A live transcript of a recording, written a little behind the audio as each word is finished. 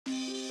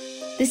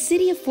The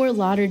City of Fort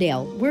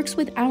Lauderdale works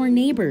with our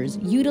neighbors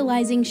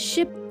utilizing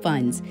SHIP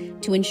funds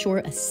to ensure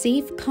a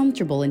safe,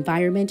 comfortable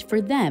environment for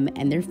them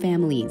and their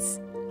families.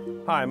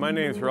 Hi, my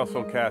name is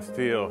Russell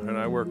Castile, and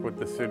I work with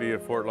the City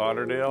of Fort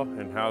Lauderdale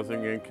in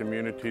Housing and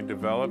Community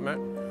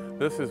Development.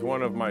 This is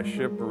one of my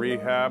SHIP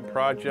rehab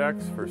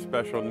projects for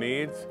special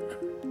needs.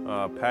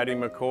 Patty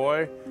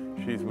McCoy,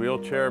 she's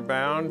wheelchair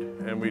bound,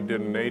 and we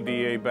did an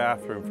ADA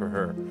bathroom for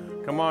her.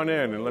 Come on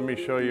in and let me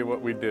show you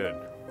what we did.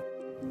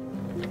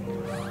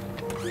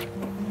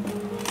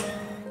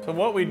 So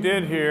what we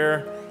did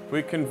here,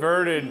 we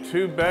converted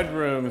 2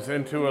 bedrooms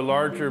into a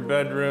larger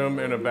bedroom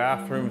and a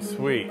bathroom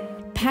suite.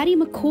 Patty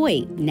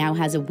McCoy now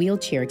has a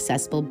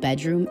wheelchair-accessible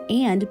bedroom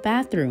and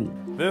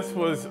bathroom. This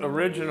was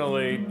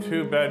originally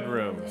 2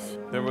 bedrooms.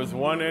 There was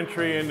one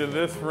entry into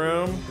this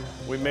room.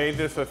 We made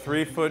this a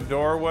 3-foot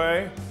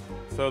doorway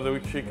so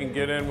that she can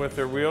get in with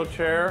her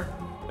wheelchair.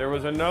 There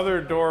was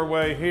another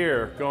doorway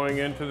here going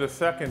into the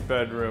 2nd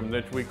bedroom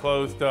that we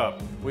closed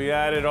up. We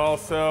added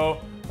also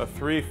a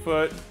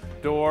 3-foot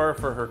door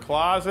for her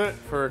closet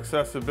for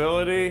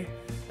accessibility,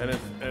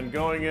 and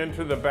going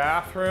into the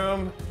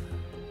bathroom,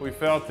 we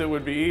felt it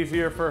would be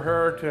easier for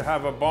her to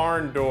have a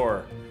barn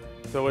door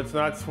so it's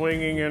not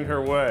swinging in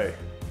her way.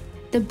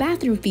 The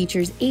bathroom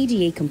features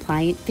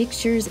ADA-compliant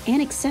fixtures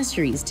and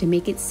accessories to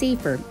make it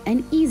safer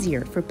and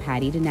easier for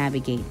Patty to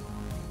navigate.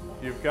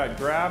 You've got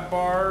grab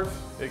bars.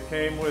 It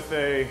came with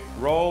a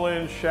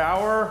roll-in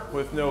shower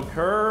with no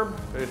curb.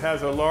 It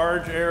has a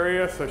large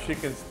area so she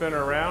can spin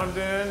around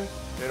in.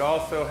 It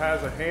also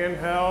has a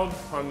handheld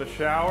on the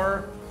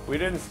shower. We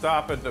didn't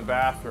stop at the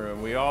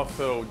bathroom. We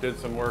also did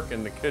some work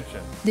in the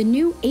kitchen. The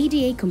new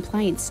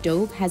ADA-compliant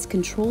stove has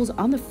controls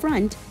on the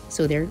front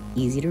so they're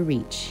easy to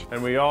reach.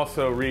 And we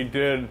also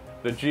redid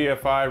the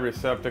GFI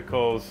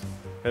receptacles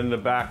in the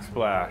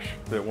backsplash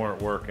that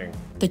weren't working.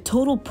 The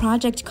total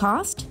project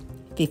cost?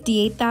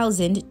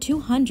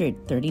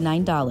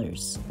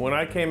 $58,239. When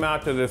I came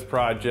out to this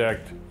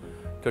project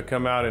to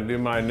come out and do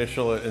my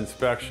initial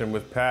inspection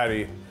with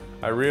Patty,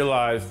 I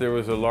realized there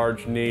was a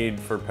large need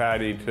for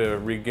Patty to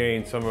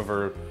regain some of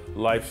her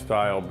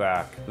lifestyle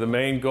back. The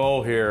main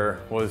goal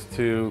here was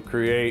to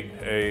create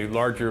a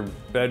larger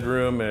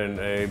bedroom and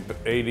a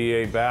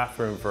ADA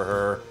bathroom for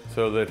her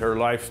so that her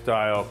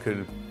lifestyle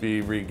could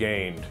be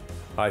regained.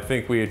 I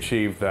think we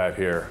achieved that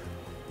here.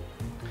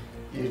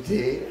 You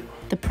did?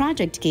 The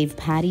project gave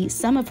Patty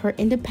some of her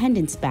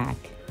independence back.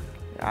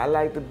 I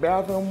like the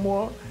bathroom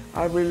more.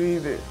 I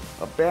really need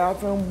a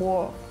bathroom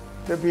more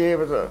to be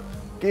able to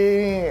get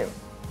in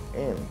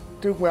and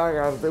do what I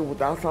gotta do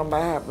without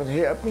somebody having to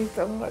help me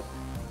so much.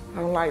 I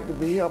don't like to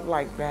be helped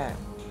like that.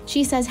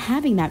 She says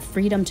having that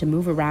freedom to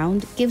move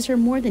around gives her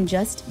more than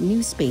just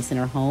new space in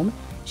her home.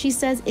 She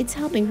says it's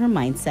helping her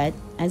mindset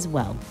as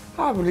well.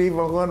 I believe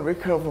I'm gonna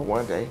recover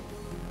one day.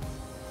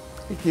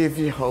 It gives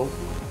you hope.